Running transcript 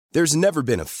There's never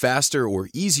been a faster or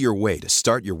easier way to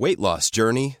start your weight loss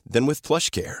journey than with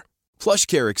PlushCare.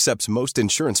 PlushCare accepts most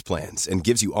insurance plans and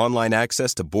gives you online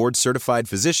access to board-certified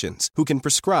physicians who can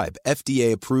prescribe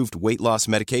FDA-approved weight loss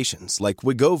medications like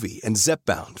Wegovy and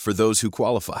Zepbound for those who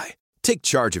qualify. Take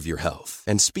charge of your health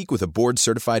and speak with a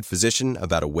board-certified physician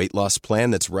about a weight loss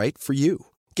plan that's right for you.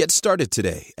 Get started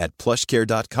today at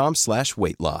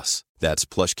plushcare.com/weightloss. That's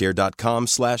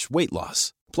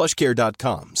plushcare.com/weightloss.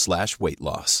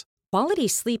 plushcare.com/weightloss. Quality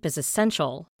sleep is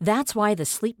essential. That's why the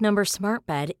Sleep Number Smart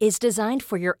Bed is designed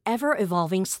for your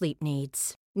ever-evolving sleep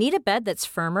needs. Need a bed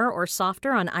that's firmer or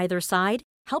softer on either side?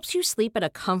 Helps you sleep at a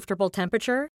comfortable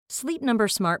temperature? Sleep Number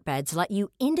Smart Beds let you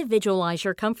individualize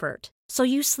your comfort, so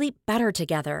you sleep better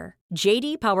together.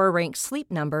 JD Power ranks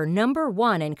Sleep Number number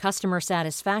 1 in customer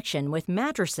satisfaction with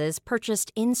mattresses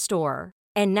purchased in-store.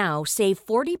 And now, save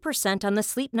 40% on the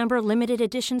Sleep Number Limited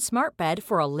Edition Smart Bed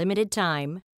for a limited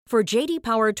time. For JD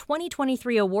Power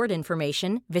 2023 award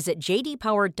information, visit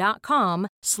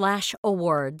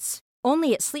jdpower.com/awards.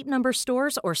 Only at Sleep Number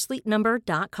stores or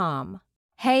sleepnumber.com.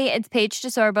 Hey, it's Paige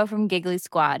DeSorbo from Giggly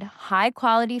Squad. High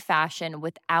quality fashion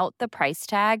without the price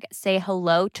tag. Say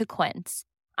hello to Quince.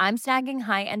 I'm snagging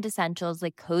high-end essentials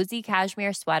like cozy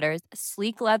cashmere sweaters,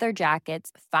 sleek leather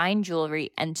jackets, fine jewelry,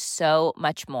 and so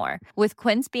much more. With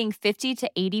Quince being 50 to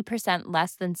 80%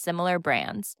 less than similar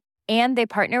brands. And they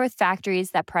partner with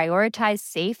factories that prioritize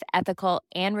safe, ethical,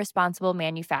 and responsible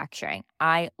manufacturing.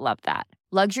 I love that.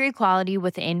 Luxury quality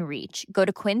within reach. Go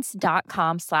to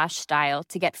quince.com/style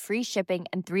to get free shipping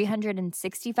and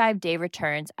 365-day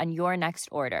returns on your next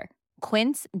order.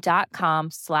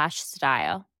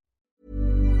 Quince.com/style.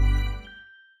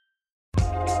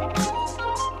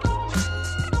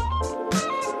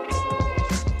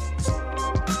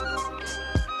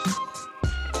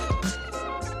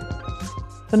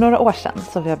 För några år sedan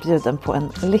så var jag bjuden på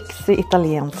en lyxig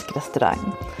italiensk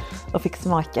restaurang och fick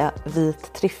smaka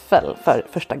vit tryffel för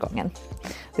första gången.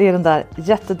 Det är den där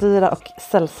jättedyra och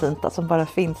sällsynta som bara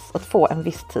finns att få en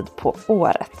viss tid på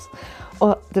året.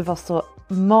 Och det var så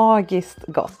magiskt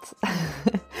gott.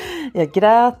 Jag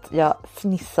grät, jag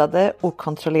fnissade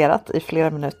okontrollerat i flera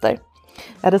minuter.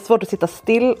 Jag hade svårt att sitta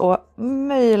still och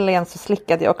möjligen så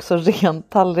slickade jag också ren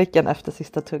tallriken efter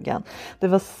sista tuggan. Det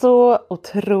var så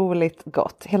otroligt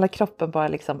gott. Hela kroppen bara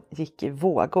liksom gick i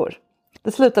vågor.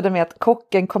 Det slutade med att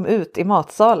kocken kom ut i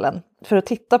matsalen för att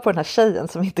titta på den här tjejen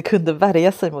som inte kunde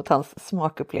värja sig mot hans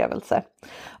smakupplevelse.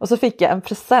 Och så fick jag en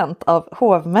present av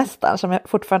hovmästaren som jag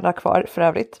fortfarande har kvar för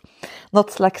övrigt.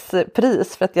 Något slags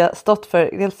pris för att jag stått för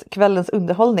dels kvällens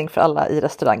underhållning för alla i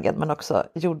restaurangen men också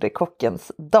gjorde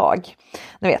kockens dag.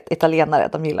 Ni vet, italienare,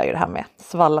 de gillar ju det här med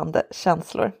svallande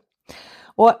känslor.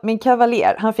 Och min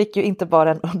kavaljer, han fick ju inte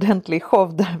bara en ordentlig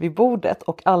show där vid bordet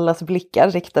och allas blickar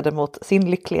riktade mot sin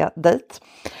lyckliga dejt.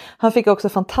 Han fick också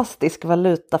fantastisk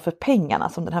valuta för pengarna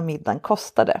som den här middagen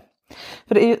kostade.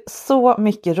 För det är ju så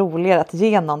mycket roligare att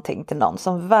ge någonting till någon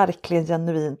som verkligen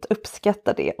genuint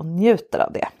uppskattar det och njuter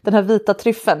av det. Den här vita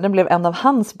tryffeln, den blev en av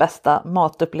hans bästa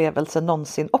matupplevelser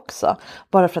någonsin också.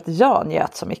 Bara för att jag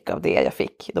njöt så mycket av det jag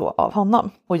fick då av honom.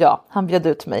 Och ja, han bjöd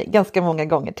ut mig ganska många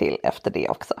gånger till efter det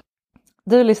också.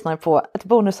 Du lyssnar på ett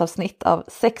bonusavsnitt av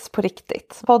Sex på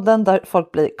riktigt. Podden där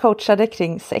folk blir coachade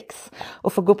kring sex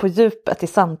och får gå på djupet i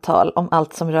samtal om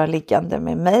allt som rör liggande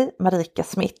med mig, Marika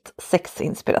Smith,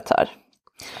 sexinspiratör.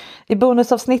 I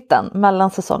bonusavsnitten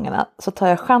mellan säsongerna så tar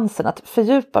jag chansen att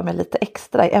fördjupa mig lite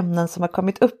extra i ämnen som har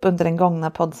kommit upp under den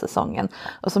gångna poddsäsongen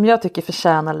och som jag tycker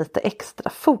förtjänar lite extra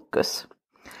fokus.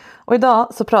 Och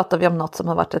idag så pratar vi om något som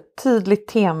har varit ett tydligt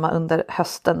tema under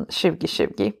hösten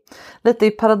 2020. Lite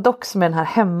i paradox med den här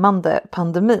hämmande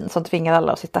pandemin som tvingar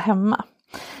alla att sitta hemma.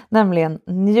 Nämligen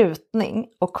njutning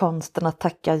och konsten att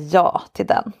tacka ja till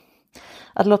den.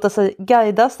 Att låta sig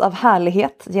guidas av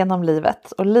härlighet genom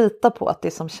livet och lita på att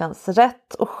det som känns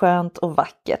rätt och skönt och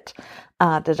vackert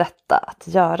är det rätta att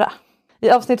göra.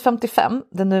 I avsnitt 55,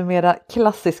 det numera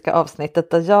klassiska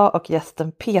avsnittet där jag och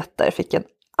gästen Peter fick en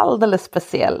alldeles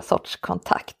speciell sorts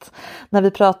kontakt. När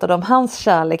vi pratade om hans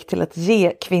kärlek till att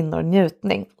ge kvinnor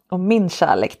njutning och min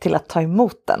kärlek till att ta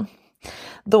emot den.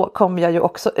 Då kom jag ju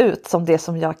också ut som det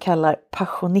som jag kallar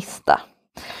passionista.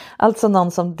 Alltså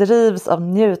någon som drivs av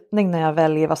njutning när jag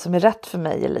väljer vad som är rätt för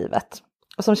mig i livet.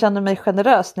 Och som känner mig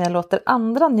generös när jag låter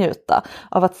andra njuta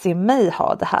av att se mig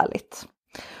ha det härligt.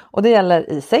 Och det gäller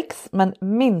i sex men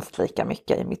minst lika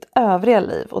mycket i mitt övriga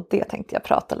liv och det tänkte jag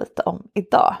prata lite om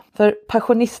idag. För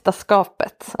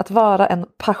passionistaskapet, att vara en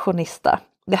passionista,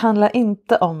 Det handlar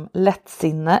inte om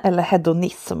lättsinne eller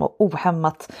hedonism och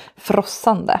ohämmat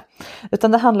frossande.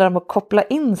 Utan det handlar om att koppla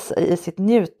in sig i sitt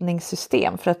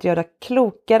njutningssystem för att göra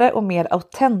klokare och mer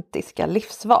autentiska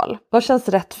livsval. Vad känns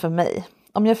rätt för mig?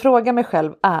 Om jag frågar mig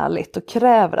själv ärligt och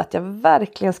kräver att jag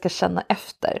verkligen ska känna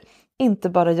efter. Inte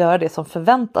bara göra det som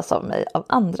förväntas av mig av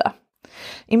andra.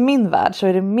 I min värld så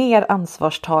är det mer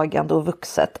ansvarstagande och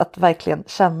vuxet att verkligen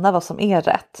känna vad som är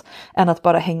rätt än att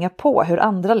bara hänga på hur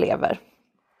andra lever.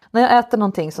 När jag äter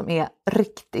någonting som är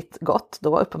riktigt gott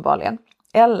då uppenbarligen,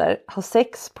 eller har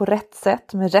sex på rätt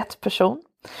sätt med rätt person,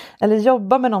 eller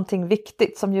jobbar med någonting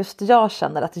viktigt som just jag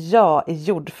känner att jag är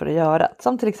gjord för att göra,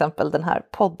 som till exempel den här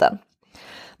podden.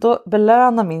 Då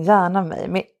belönar min hjärna mig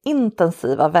med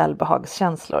intensiva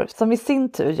välbehagskänslor som i sin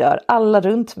tur gör alla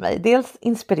runt mig dels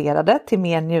inspirerade till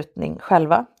mer njutning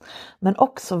själva, men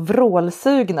också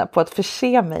vrålsugna på att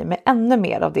förse mig med ännu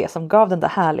mer av det som gav den där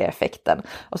härliga effekten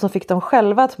och som fick dem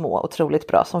själva att må otroligt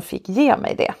bra, som fick ge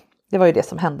mig det. Det var ju det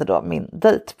som hände då min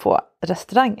dejt på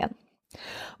restaurangen.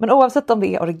 Men oavsett om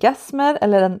det är orgasmer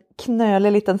eller en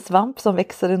knölig liten svamp som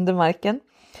växer under marken,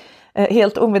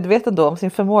 helt omedveten då om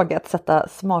sin förmåga att sätta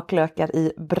smaklökar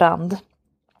i brand,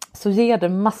 så ger det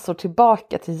massor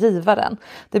tillbaka till givaren.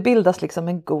 Det bildas liksom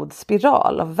en god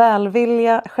spiral av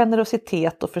välvilja,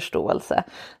 generositet och förståelse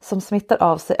som smittar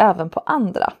av sig även på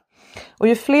andra. Och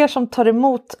ju fler som tar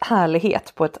emot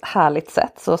härlighet på ett härligt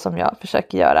sätt, så som jag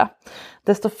försöker göra,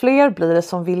 desto fler blir det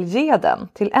som vill ge den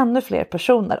till ännu fler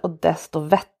personer, och desto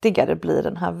vettigare blir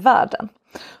den här världen.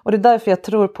 Och det är därför jag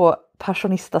tror på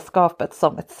passionistaskapet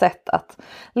som ett sätt att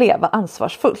leva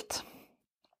ansvarsfullt.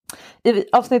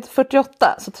 I avsnitt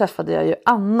 48 så träffade jag ju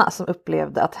Anna som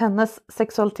upplevde att hennes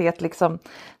sexualitet liksom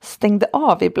stängde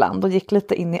av ibland och gick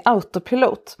lite in i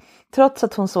autopilot. Trots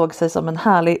att hon såg sig som en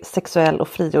härlig sexuell och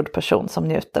frigjord person som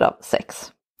njuter av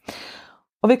sex.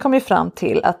 Och vi kom ju fram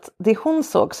till att det hon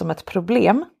såg som ett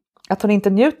problem, att hon inte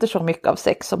njuter så mycket av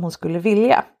sex som hon skulle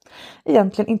vilja,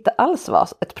 egentligen inte alls var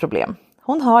ett problem.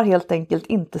 Hon har helt enkelt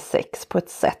inte sex på ett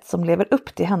sätt som lever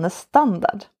upp till hennes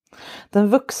standard. Den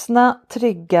vuxna,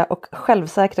 trygga och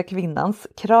självsäkra kvinnans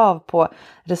krav på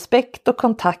respekt och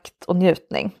kontakt och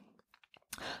njutning.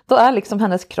 Då är liksom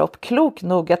hennes kropp klok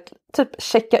nog att typ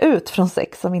checka ut från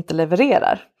sex som inte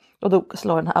levererar. Och då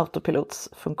slår den här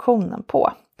autopilotsfunktionen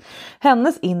på.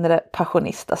 Hennes inre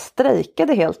passionista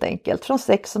strejkade helt enkelt från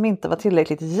sex som inte var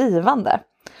tillräckligt givande.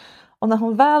 Och när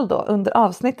hon väl då under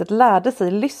avsnittet lärde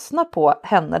sig lyssna på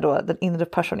henne då, den inre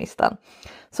passionistan,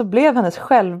 så blev hennes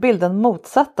självbild den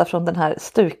motsatta från den här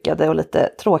stukade och lite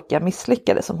tråkiga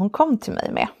misslyckade som hon kom till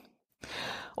mig med.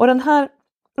 Och den här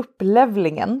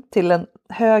upplevlingen till en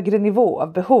högre nivå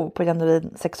av behov på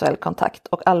genuin sexuell kontakt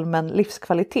och allmän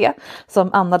livskvalitet som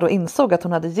Anna då insåg att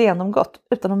hon hade genomgått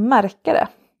utan att märka det.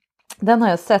 Den har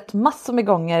jag sett massor med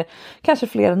gånger, kanske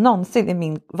fler än någonsin i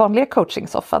min vanliga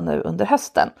coachingsoffa nu under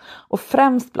hösten, och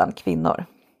främst bland kvinnor.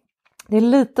 Det är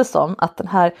lite som att den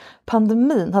här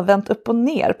pandemin har vänt upp och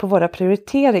ner på våra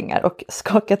prioriteringar och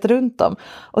skakat runt dem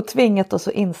och tvingat oss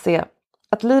att inse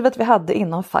att livet vi hade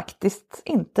innan faktiskt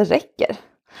inte räcker.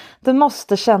 Det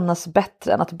måste kännas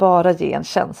bättre än att bara ge en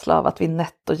känsla av att vi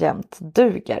nätt och jämnt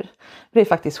duger. Det är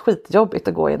faktiskt skitjobbigt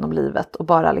att gå genom livet och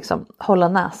bara liksom hålla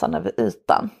näsan över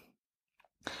ytan.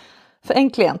 För en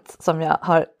klient som jag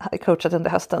har coachat under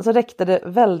hösten så räckte det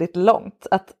väldigt långt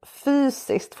att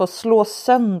fysiskt få slå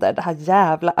sönder det här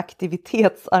jävla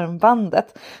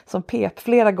aktivitetsarmbandet som pep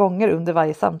flera gånger under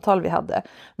varje samtal vi hade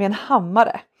med en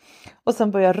hammare. Och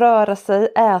sen börja röra sig,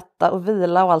 äta och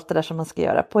vila och allt det där som man ska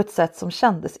göra på ett sätt som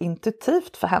kändes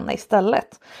intuitivt för henne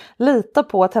istället. Lita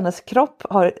på att hennes kropp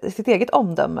har sitt eget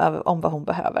omdöme om vad hon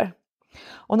behöver.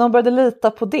 Och när hon började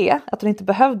lita på det, att hon inte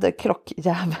behövde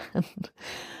krockjäveln,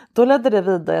 då ledde det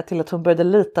vidare till att hon började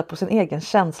lita på sin egen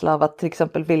känsla av att till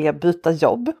exempel vilja byta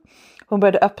jobb. Hon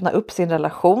började öppna upp sin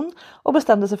relation och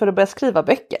bestämde sig för att börja skriva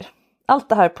böcker. Allt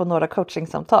det här på några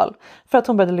coachingsamtal för att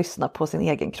hon började lyssna på sin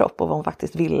egen kropp och vad hon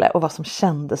faktiskt ville och vad som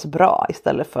kändes bra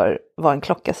istället för vad en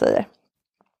klocka säger.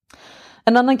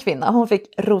 En annan kvinna, hon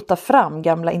fick rota fram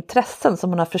gamla intressen som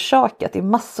hon har försakat i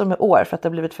massor med år för att det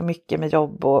har blivit för mycket med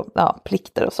jobb och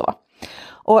plikter och så.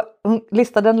 Och hon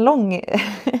listade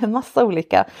en massa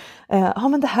olika,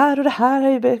 men det här och det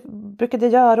här brukade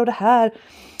jag göra och det här.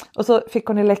 Och så fick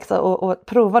hon i läxa och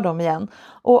prova dem igen.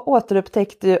 Och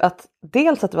återupptäckte ju att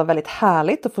dels att det var väldigt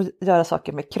härligt att få göra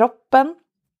saker med kroppen.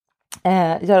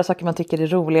 Göra saker man tycker är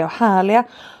roliga och härliga.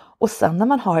 Och sen när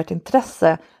man har ett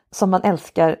intresse som man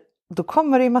älskar, då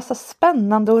kommer det ju massa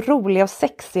spännande och roliga och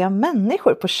sexiga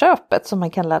människor på köpet som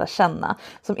man kan lära känna.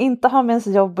 Som inte har med ens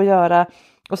jobb att göra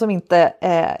och som inte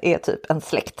är typ en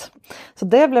släkt. Så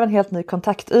det blev en helt ny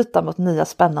kontaktyta mot nya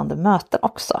spännande möten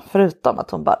också, förutom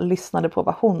att hon bara lyssnade på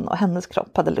vad hon och hennes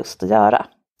kropp hade lust att göra.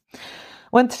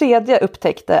 Och en tredje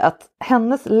upptäckte att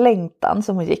hennes längtan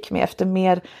som hon gick med efter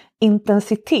mer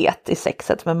intensitet i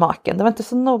sexet med maken, det var inte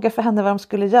så noga för henne vad de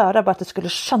skulle göra, bara att det skulle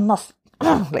kännas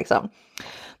liksom.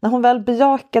 När hon väl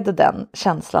bejakade den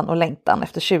känslan och längtan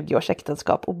efter 20 års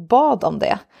äktenskap och bad om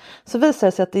det, så visade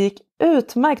det sig att det gick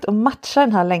utmärkt att matcha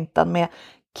den här längtan med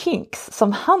kinks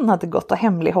som han hade gått och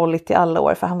hemlighållit i alla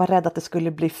år för han var rädd att det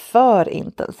skulle bli för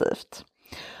intensivt.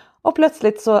 Och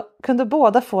plötsligt så kunde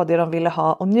båda få det de ville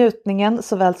ha och njutningen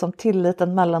såväl som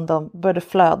tilliten mellan dem började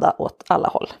flöda åt alla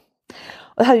håll.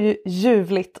 Och det här är ju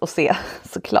ljuvligt att se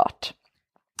såklart.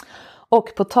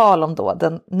 Och på tal om då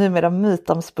den numera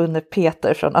mytomspunne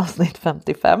Peter från avsnitt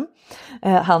 55,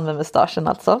 han med mustaschen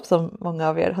alltså, som många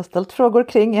av er har ställt frågor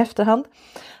kring i efterhand.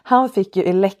 Han fick ju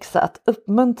i läxa att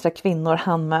uppmuntra kvinnor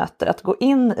han möter att gå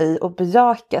in i och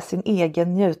bejaka sin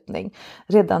egen njutning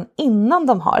redan innan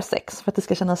de har sex, för att det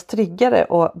ska kännas tryggare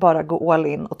att bara gå all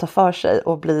in och ta för sig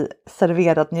och bli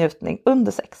serverad njutning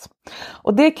under sex.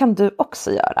 Och det kan du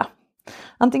också göra.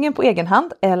 Antingen på egen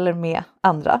hand eller med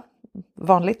andra.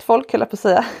 Vanligt folk, höll jag på att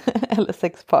säga, eller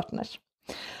sexpartners.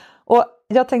 Och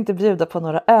jag tänkte bjuda på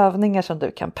några övningar som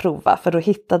du kan prova för att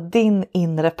hitta din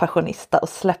inre passionista och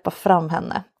släppa fram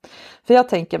henne. För jag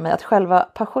tänker mig att själva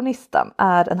passionistan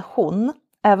är en hon,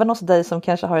 även hos dig som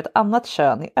kanske har ett annat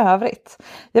kön i övrigt.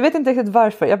 Jag vet inte riktigt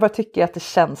varför, jag bara tycker att det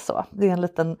känns så. Det är en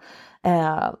liten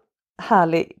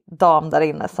härlig dam där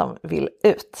inne som vill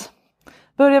ut.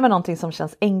 Börja med någonting som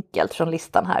känns enkelt från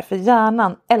listan här, för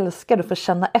hjärnan älskar att få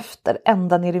känna efter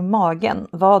ända ner i magen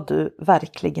vad du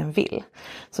verkligen vill.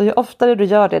 Så ju oftare du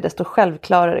gör det, desto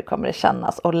självklarare kommer det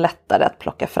kännas och lättare att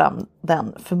plocka fram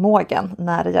den förmågan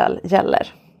när det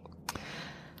gäller.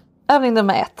 Övning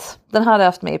nummer 1. Den här har jag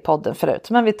haft med i podden förut,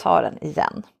 men vi tar den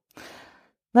igen.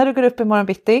 När du går upp i morgon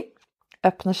bitti,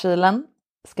 öppna kylen,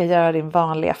 ska göra din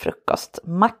vanliga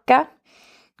frukostmacka.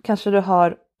 Kanske du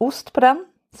har ost på den,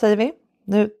 säger vi.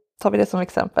 Nu tar vi det som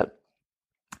exempel.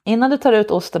 Innan du tar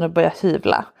ut osten och börjar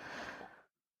hyvla,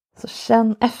 så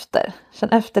känn efter. Känn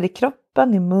efter i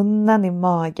kroppen, i munnen, i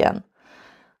magen.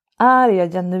 Är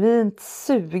jag genuint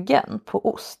sugen på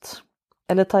ost?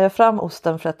 Eller tar jag fram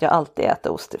osten för att jag alltid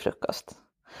äter ost till frukost?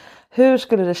 Hur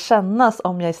skulle det kännas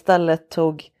om jag istället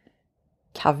tog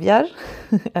kaviar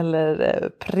eller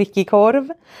prickig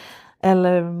korv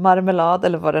eller marmelad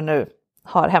eller vad det nu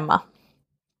har hemma?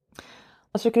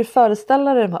 Och så försöker du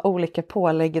föreställa dig de här olika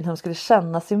påläggen, hur de skulle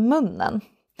kännas i munnen.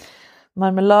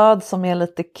 Marmelad som är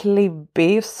lite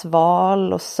klibbig,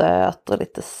 sval och söt och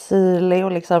lite syrlig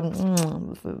och liksom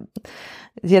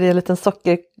ger dig en liten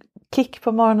sockerkick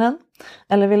på morgonen.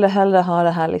 Eller vill du hellre ha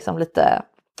det här liksom lite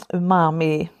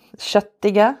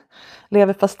umami-köttiga,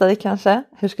 leverpastej kanske?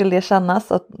 Hur skulle det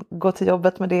kännas att gå till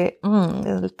jobbet med det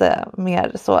lite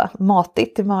mer så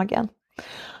matigt i magen?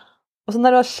 Och så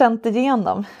när du har känt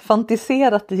igenom,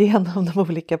 fantiserat igenom de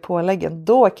olika påläggen,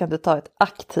 då kan du ta ett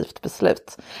aktivt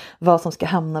beslut vad som ska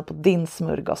hamna på din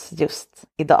smörgås just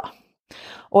idag.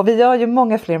 Och vi gör ju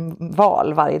många fler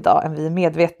val varje dag än vi är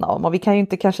medvetna om. Och vi kan ju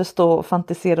inte kanske stå och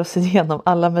fantisera oss igenom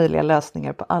alla möjliga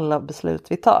lösningar på alla beslut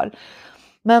vi tar.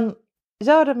 Men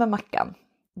gör det med mackan.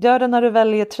 Gör det när du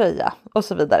väljer tröja och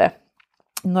så vidare.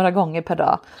 Några gånger per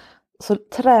dag. Så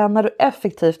tränar du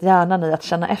effektivt hjärnan i att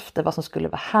känna efter vad som skulle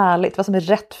vara härligt. Vad som är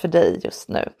rätt för dig just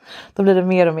nu. Då blir det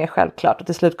mer och mer självklart. Och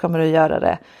till slut kommer du göra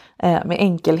det med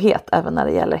enkelhet. Även när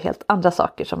det gäller helt andra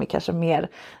saker som är kanske mer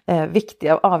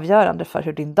viktiga och avgörande för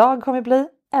hur din dag kommer bli.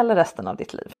 Eller resten av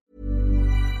ditt liv.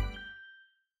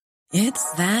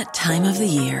 It's that time of the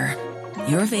year.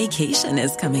 Your vacation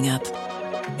is coming up.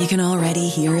 You can already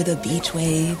hear the beach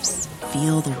waves.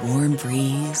 Feel the warm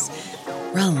breeze.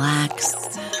 Relax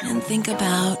and think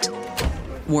about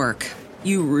work.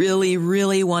 You really,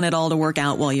 really want it all to work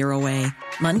out while you're away.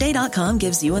 Monday.com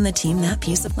gives you and the team that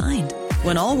peace of mind.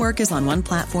 When all work is on one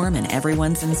platform and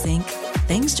everyone's in sync,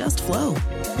 things just flow.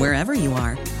 Wherever you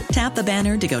are, tap the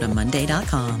banner to go to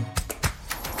Monday.com.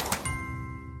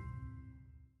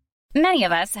 Many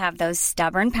of us have those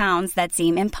stubborn pounds that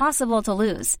seem impossible to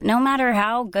lose, no matter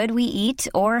how good we eat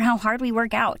or how hard we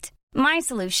work out. My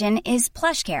solution is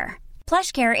PlushCare.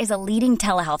 PlushCare is a leading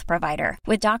telehealth provider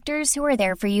with doctors who are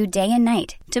there for you day and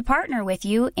night to partner with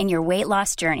you in your weight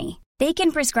loss journey. They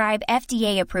can prescribe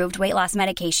FDA-approved weight loss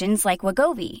medications like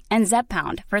Wegovy and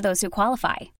Zepbound for those who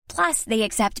qualify. Plus, they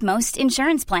accept most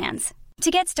insurance plans.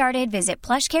 To get started, visit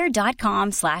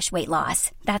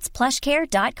plushcare.com/weightloss. That's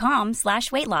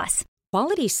plushcare.com/weightloss.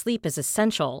 Quality sleep is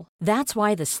essential. That's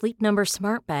why the Sleep Number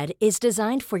Smart Bed is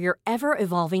designed for your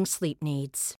ever-evolving sleep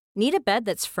needs. Need a bed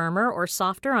that's firmer or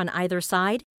softer on either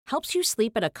side? Helps you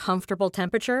sleep at a comfortable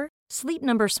temperature? Sleep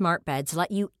Number Smart Beds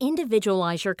let you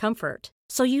individualize your comfort,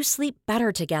 so you sleep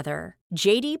better together.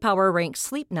 JD Power ranks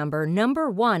Sleep Number number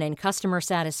 1 in customer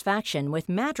satisfaction with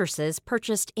mattresses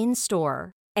purchased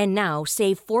in-store. And now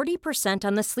save 40%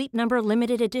 on the Sleep Number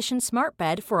Limited Edition Smart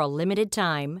Bed for a limited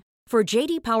time. For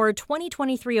JD Power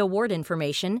 2023 award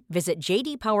information, visit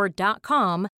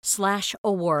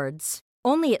jdpower.com/awards.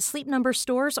 Only at Sleep Number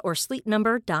stores or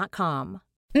sleepnumber.com.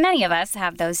 Many of us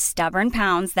have those stubborn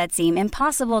pounds that seem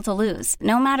impossible to lose,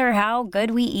 no matter how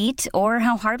good we eat or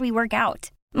how hard we work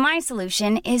out. My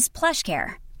solution is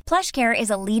PlushCare. PlushCare is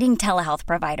a leading telehealth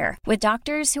provider with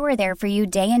doctors who are there for you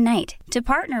day and night to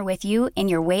partner with you in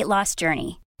your weight loss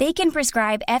journey. They can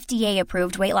prescribe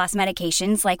FDA-approved weight loss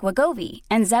medications like Wegovy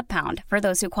and Zepbound for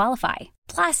those who qualify.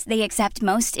 Plus, they accept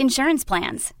most insurance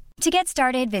plans. To get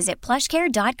started, visit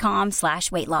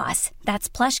plushcare.com/weightloss.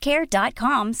 That's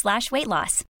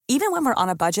plushcare.com/weightloss. Even when we're on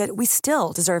a budget, we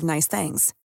still deserve nice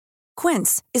things.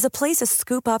 Quince is a place to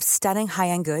scoop up stunning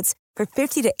high-end goods for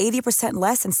 50 to 80%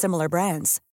 less than similar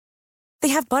brands.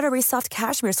 They have buttery soft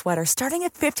cashmere sweaters starting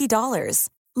at $50,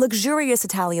 luxurious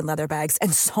Italian leather bags,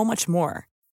 and so much more.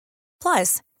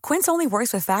 Plus, Quince only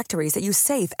works with factories that use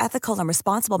safe, ethical, and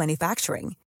responsible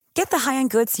manufacturing. Get the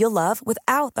high-end goods you'll love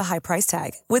without the high price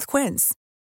tag with Quince.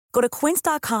 Go to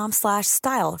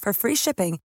quince.com/style for free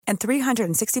shipping and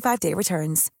 365-day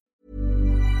returns.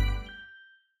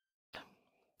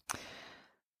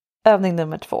 Övning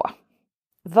nummer 2.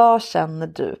 Vad känner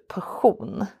du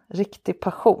passion, riktig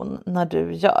passion, när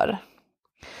du gör?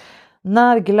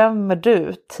 När glömmer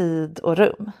du tid och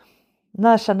rum?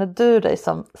 När känner du dig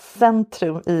som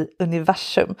centrum i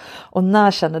universum? Och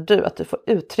när känner du att du får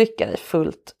uttrycka dig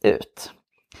fullt ut?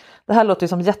 Det här låter ju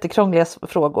som jättekrångliga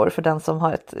frågor för den som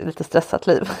har ett lite stressat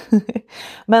liv.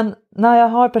 Men när jag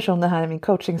har personer här i min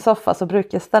coachingsoffa så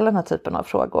brukar jag ställa den här typen av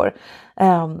frågor.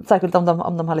 Särskilt om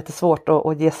de har lite svårt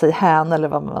att ge sig hän eller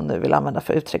vad man nu vill använda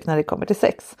för uttryck när det kommer till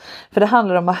sex. För det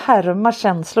handlar om att härma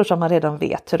känslor som man redan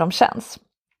vet hur de känns.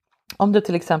 Om du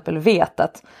till exempel vet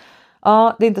att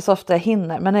ja, det är inte så ofta jag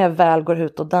hinner, men när jag väl går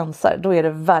ut och dansar, då är det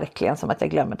verkligen som att jag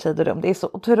glömmer tid och rum. Det är så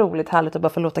otroligt härligt att bara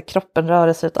få låta kroppen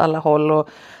röra sig åt alla håll och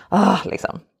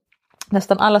liksom.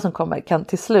 Nästan alla som kommer kan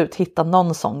till slut hitta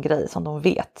någon sån grej som de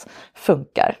vet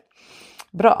funkar.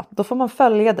 Bra, då får man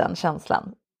följa den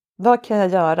känslan. Vad kan jag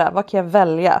göra? Vad kan jag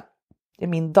välja i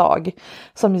min dag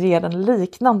som ger en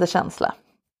liknande känsla?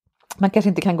 Man kanske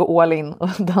inte kan gå all in och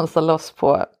dansa loss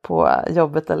på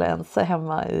jobbet eller ens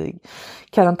hemma i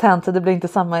karantän. Så det blir inte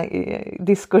samma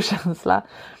discokänsla.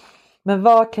 Men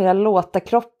vad kan jag låta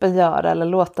kroppen göra eller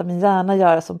låta min hjärna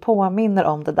göra som påminner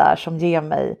om det där som ger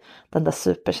mig den där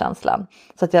superkänslan.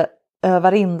 Så att jag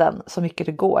övar in den så mycket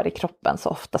det går i kroppen så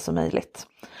ofta som möjligt.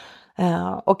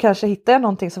 Och kanske hittar jag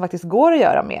någonting som faktiskt går att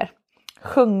göra mer.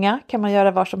 Sjunga kan man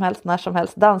göra var som helst, när som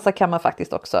helst. Dansa kan man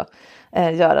faktiskt också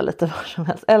göra lite var som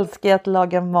helst. Älskar jag att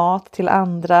laga mat till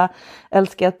andra.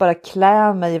 Älskar jag att bara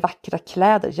klä mig i vackra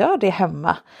kläder. Gör det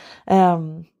hemma.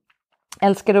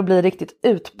 Älskar att bli riktigt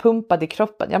utpumpad i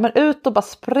kroppen. Ja, men ut och bara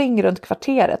spring runt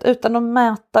kvarteret. Utan att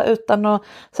mäta, utan att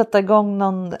sätta igång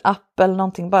någon app eller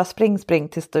någonting. Bara spring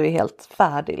tills du är helt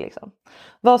färdig. Liksom.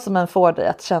 Vad som än får dig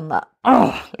att känna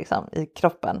liksom, i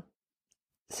kroppen.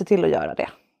 Se till att göra det.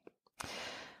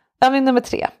 Övning nummer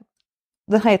 3.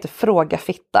 Den här heter Fråga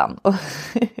fittan. Och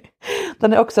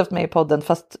den har jag också haft med i podden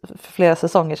fast för flera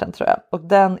säsonger sedan tror jag. Och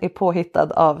den är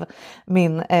påhittad av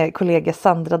min kollega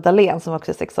Sandra Dahlén som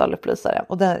också är sexualupplysare.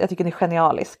 Och jag tycker den är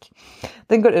genialisk.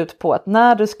 Den går ut på att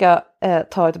när du ska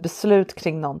ta ett beslut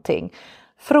kring någonting.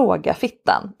 Fråga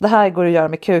fittan. Det här går att göra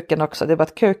med kuken också. Det är bara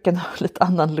att kuken har lite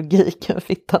annan logik än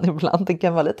fittan ibland. Den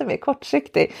kan vara lite mer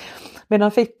kortsiktig.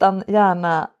 Medan fittan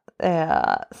gärna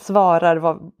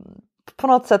svarar på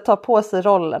något sätt tar på sig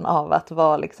rollen av att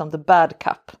vara liksom the bad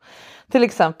cup. Till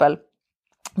exempel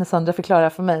när Sandra förklarar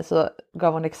för mig så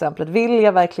gav hon exemplet: vill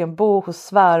jag verkligen bo hos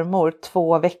svärmor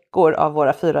 2 veckor av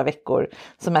våra 4 veckor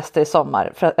semester i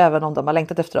sommar, för även om de har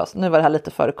längtat efter oss. Nu var det här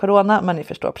lite före corona, men ni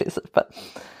förstår principen.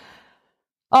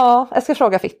 Ja, jag ska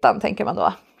fråga fittan, tänker man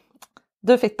då.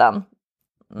 Du fittan,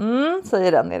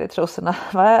 säger den nere i trosorna.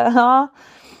 Ja.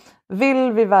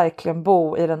 Vill vi verkligen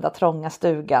bo i den där trånga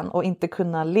stugan och inte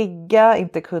kunna ligga,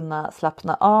 inte kunna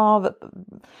slappna av,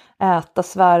 äta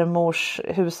svärmors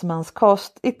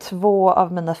husmanskost i 2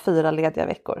 av mina 4 lediga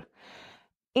veckor?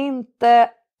 Inte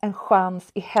en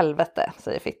chans i helvete,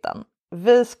 säger fittan.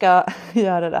 vi ska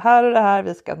göra det här och det här,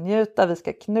 vi ska njuta, vi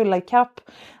ska knulla i kapp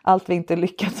allt vi inte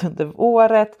lyckats under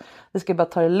året, vi ska bara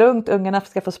ta det lugnt, ungarna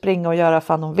ska få springa och göra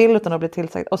fan de vill utan att bli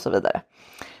tillsagd och så vidare.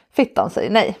 Fittan säger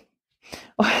nej.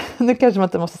 Och nu kanske man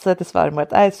inte måste säga till svärmor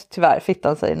att nej, tyvärr,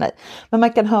 fittan säger nej. Men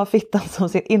man kan ha fittan som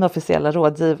sin inofficiella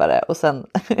rådgivare och sen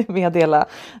meddela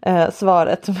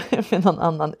svaret med någon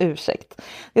annan ursäkt.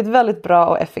 Det är ett väldigt bra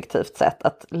och effektivt sätt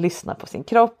att lyssna på sin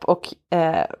kropp och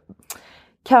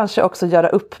kanske också göra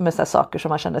upp med så saker som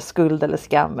man känner skuld eller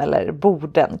skam eller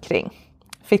borden kring.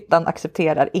 Fittan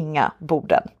accepterar inga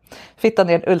borden. Fittan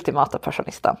är den ultimata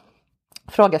personista.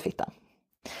 Fråga fittan.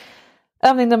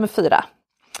 Övning nummer 4.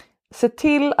 Se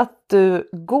till att du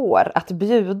går att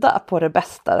bjuda på det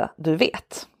bästa du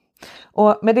vet.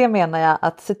 Och med det menar jag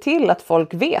att se till att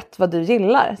folk vet vad du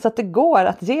gillar. Så att det går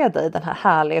att ge dig den här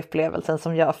härliga upplevelsen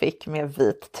som jag fick med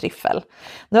vit tryffel.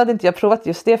 Nu hade inte jag provat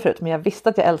just det förut, men jag visste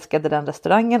att jag älskade den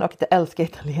restaurangen och att jag älskar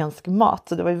italiensk mat.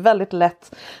 Så det var ju väldigt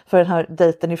lätt för den här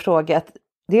dejten i fråga att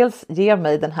dels ge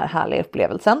mig den här härliga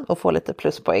upplevelsen och få lite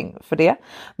pluspoäng för det.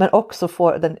 Men också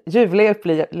få den ljuvliga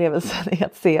upplevelsen i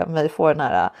att se mig få den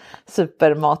här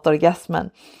supermatorgasmen.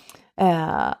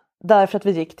 Därför att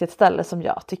vi gick till ett ställe som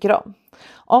jag tycker om.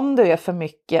 Om du är för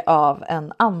mycket av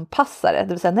en anpassare, det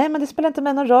vill säga nej men det spelar inte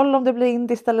mig någon roll om det blir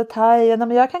indiskt eller thai, nej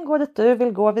men jag kan gå dit du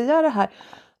vill gå, vi gör det här.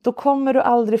 Då kommer du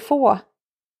aldrig få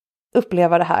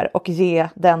uppleva det här och ge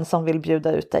den som vill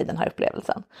bjuda ut dig den här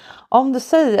upplevelsen. Om du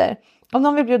säger, om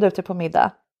någon vill bjuda ut dig på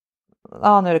middag,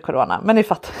 ja nu är det corona, men ni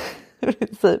fattar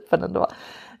principen ändå.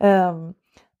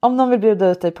 Om någon vill bjuda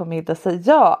ut dig på middag, säg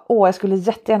ja, jag skulle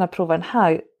jättegärna prova den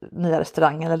här nya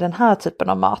restaurangen eller den här typen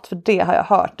av mat, för det har jag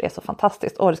hört, det är så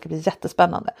fantastiskt, det ska bli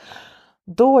jättespännande.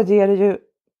 Då ger det ju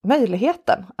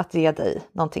möjligheten att ge dig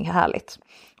någonting härligt.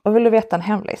 Och vill du veta en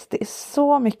hemlis? Det är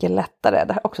så mycket lättare,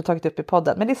 det har jag också tagit upp i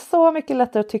podden, men det är så mycket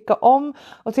lättare att tycka om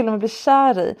och till och med bli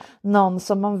kär i någon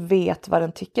som man vet vad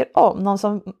den tycker om. Någon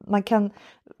som man kan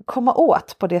komma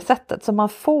åt på det sättet, så man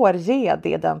får ge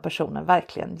det den personen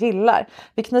verkligen gillar.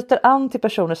 Vi knyter an till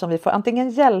personer som vi får antingen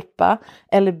hjälpa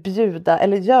eller bjuda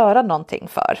eller göra någonting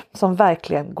för, som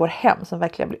verkligen går hem, som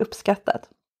verkligen blir uppskattat.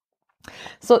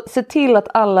 Så se till att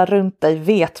alla runt dig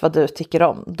vet vad du tycker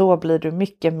om. Då blir du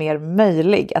mycket mer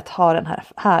möjlig att ha den här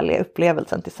härliga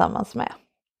upplevelsen tillsammans med.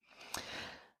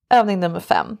 Övning nummer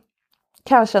 5.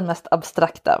 Kanske den mest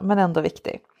abstrakta men ändå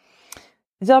viktig.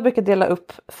 Jag brukar dela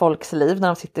upp folks liv när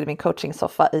de sitter i min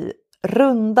coachingsoffa i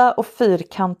runda och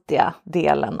fyrkantiga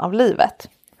delen av livet.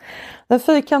 Den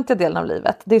fyrkantiga delen av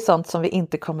livet, det är sånt som vi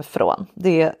inte kommer ifrån.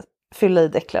 Det är fylla i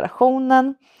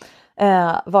deklarationen,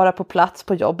 vara på plats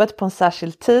på jobbet på en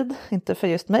särskild tid. Inte för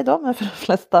just mig då, men för de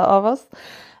flesta av oss.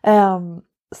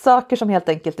 Saker som helt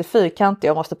enkelt är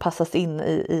fyrkantiga och måste passas in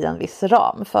i en viss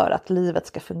ram för att livet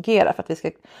ska fungera. För att vi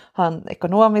ska ha en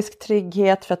ekonomisk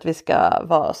trygghet, för att vi ska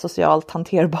vara socialt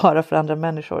hanterbara för andra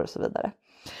människor och så vidare.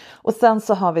 Och sen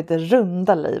så har vi det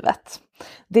runda livet.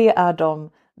 Det är de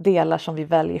delar som vi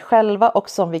väljer själva och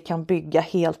som vi kan bygga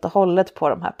helt och hållet på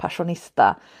de här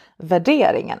passionista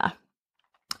värderingarna.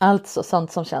 Alltså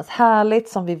sånt som känns härligt,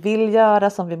 som vi vill göra,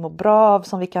 som vi mår bra av,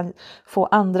 som vi kan få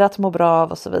andra att må bra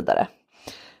av och så vidare.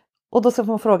 Och då ska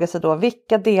man fråga sig då,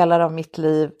 vilka delar av mitt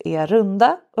liv är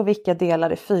runda och vilka delar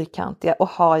är fyrkantiga, och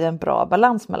har jag en bra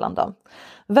balans mellan dem?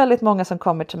 Väldigt många som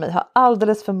kommer till mig har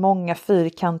alldeles för många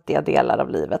fyrkantiga delar av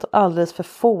livet och alldeles för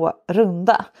få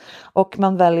runda. Och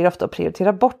man väljer ofta att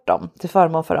prioritera bort dem till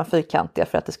förmån för de fyrkantiga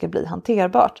för att det ska bli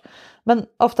hanterbart. Men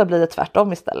ofta blir det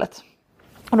tvärtom istället.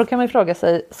 Och då kan man ju fråga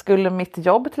sig, skulle mitt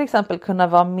jobb till exempel kunna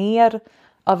vara mer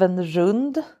av en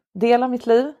rund del av mitt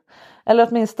liv? Eller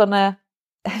åtminstone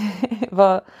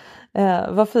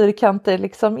var fyrkanter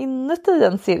liksom inuti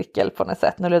en cirkel på något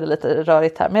sätt. Nu är det lite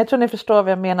rörigt här, men jag tror ni förstår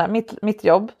vad jag menar. Mitt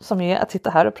jobb, som är att sitta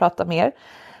här och prata med er,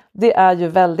 det är ju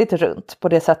väldigt runt på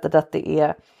det sättet att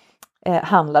det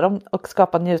handlar om att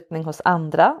skapa njutning hos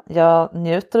andra. Jag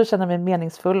njuter och känner mig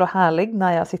meningsfull och härlig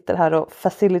när jag sitter här och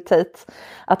facilitate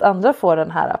att andra får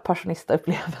den här passionista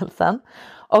upplevelsen.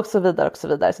 Och så vidare och så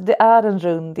vidare. Så det är en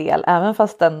rund del, även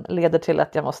fast den leder till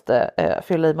att jag måste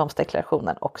fylla i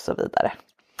momsdeklarationen och så vidare.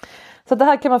 Så det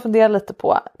här kan man fundera lite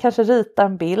på. Kanske rita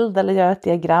en bild eller göra ett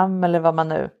diagram eller vad man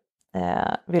nu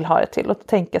vill ha det till. Och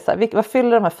tänka så här, vad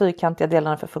fyller de här fyrkantiga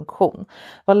delarna för funktion?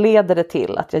 Vad leder det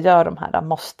till att jag gör de här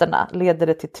måstena? Leder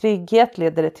det till trygghet?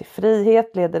 Leder det till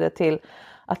frihet? Leder det till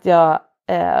att jag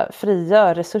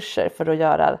frigör resurser för att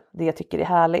göra det jag tycker är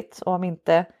härligt? Och om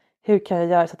inte, hur kan jag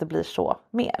göra så att det blir så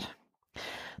mer?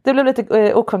 Det blev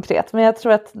lite okonkret, men jag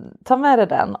tror att ta med dig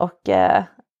den och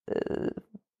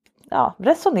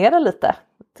resonera lite.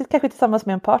 Kanske tillsammans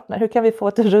med en partner. Hur kan vi få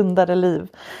ett rundare liv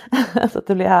så att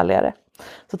det blir härligare?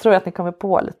 Så tror jag att ni kommer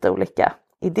på lite olika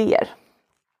idéer.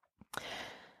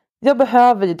 Jag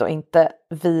behöver ju då inte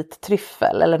vit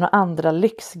tryffel eller några andra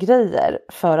lyxgrejer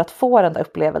för att få den där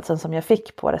upplevelsen som jag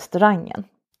fick på restaurangen.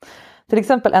 Till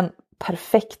exempel en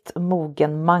perfekt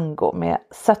mogen mango med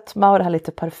sötma och det här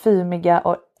lite parfymiga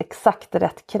och exakt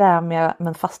rätt krämiga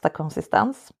men fasta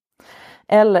konsistens.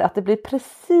 Eller att det blir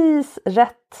precis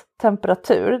rätt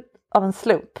temperatur av en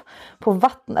slump på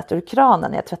vattnet ur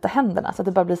kranen när jag tvättar händerna. Så att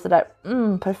det bara blir sådär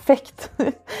perfekt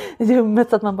ljummet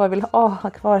så att man bara vill ha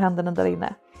kvar händerna där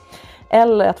inne.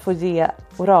 Eller att få ge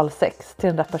oralsex till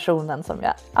den där personen som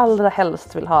jag allra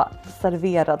helst vill ha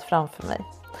serverad framför mig.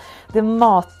 Det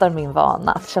matar min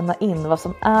vana att känna in vad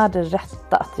som är det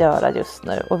rätta att göra just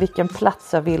nu och vilken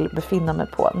plats jag vill befinna mig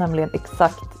på, nämligen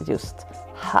exakt just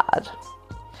här.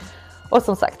 Och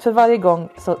som sagt, för varje gång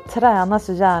så tränas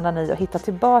ju hjärnan i att hitta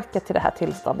tillbaka till det här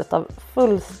tillståndet av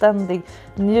fullständig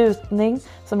njutning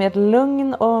som är ett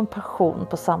lugn och en passion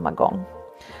på samma gång.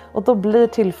 Och då blir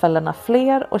tillfällena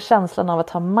fler och känslan av att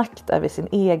ha makt över sin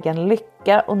egen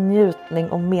lycka och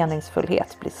njutning och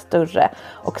meningsfullhet blir större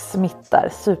och smittar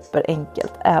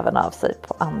superenkelt även av sig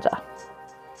på andra.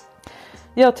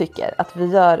 Jag tycker att vi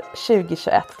gör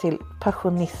 2021 till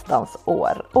passionistans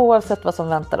år, oavsett vad som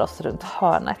väntar oss runt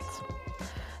hörnet.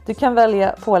 Du kan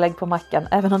välja pålägg på mackan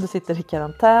även om du sitter i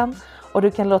karantän och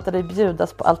du kan låta dig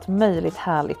bjudas på allt möjligt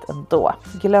härligt ändå.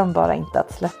 Glöm bara inte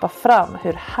att släppa fram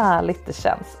hur härligt det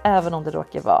känns även om det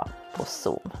råkar vara på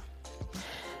Zoom.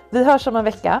 Vi hörs om en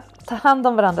vecka. Ta hand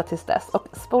om varandra tills dess och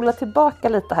spola tillbaka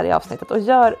lite här i avsnittet och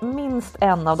gör minst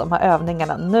en av de här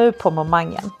övningarna nu på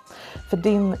momangen. För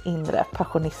din inre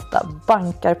passionista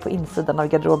bankar på insidan av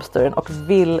garderobsdörren och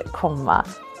vill komma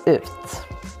ut.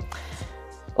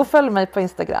 Och följ mig på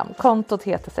Instagram, kontot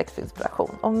heter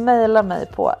sexinspiration och mejla mig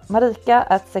på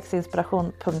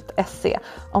marika@sexinspiration.se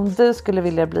om du skulle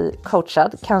vilja bli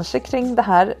coachad, kanske kring det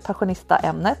här passionista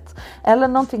ämnet eller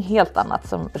någonting helt annat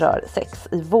som rör sex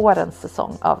i vårens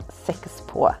säsong av Sex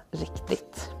på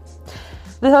riktigt.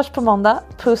 Vi hörs på måndag,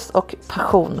 puss och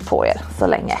passion på er så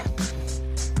länge.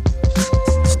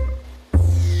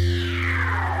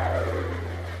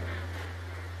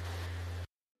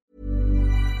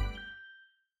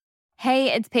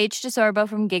 Hey, it's Paige DeSorbo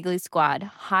from Giggly Squad.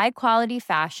 High quality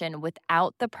fashion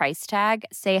without the price tag.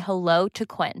 Say hello to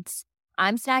Quince.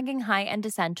 I'm snagging high-end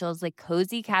essentials like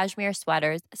cozy cashmere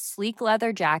sweaters, sleek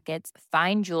leather jackets,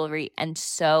 fine jewelry, and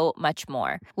so much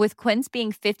more. With Quince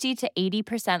being 50 to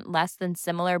 80% less than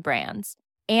similar brands.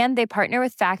 And they partner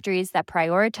with factories that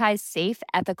prioritize safe,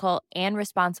 ethical, and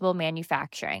responsible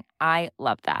manufacturing. I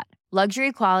love that.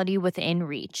 Luxury quality within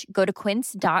reach. Go to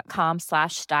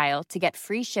quince.com/style to get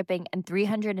free shipping and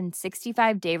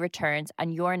 365-day returns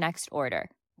on your next order.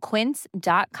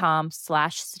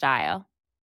 Quince.com/style.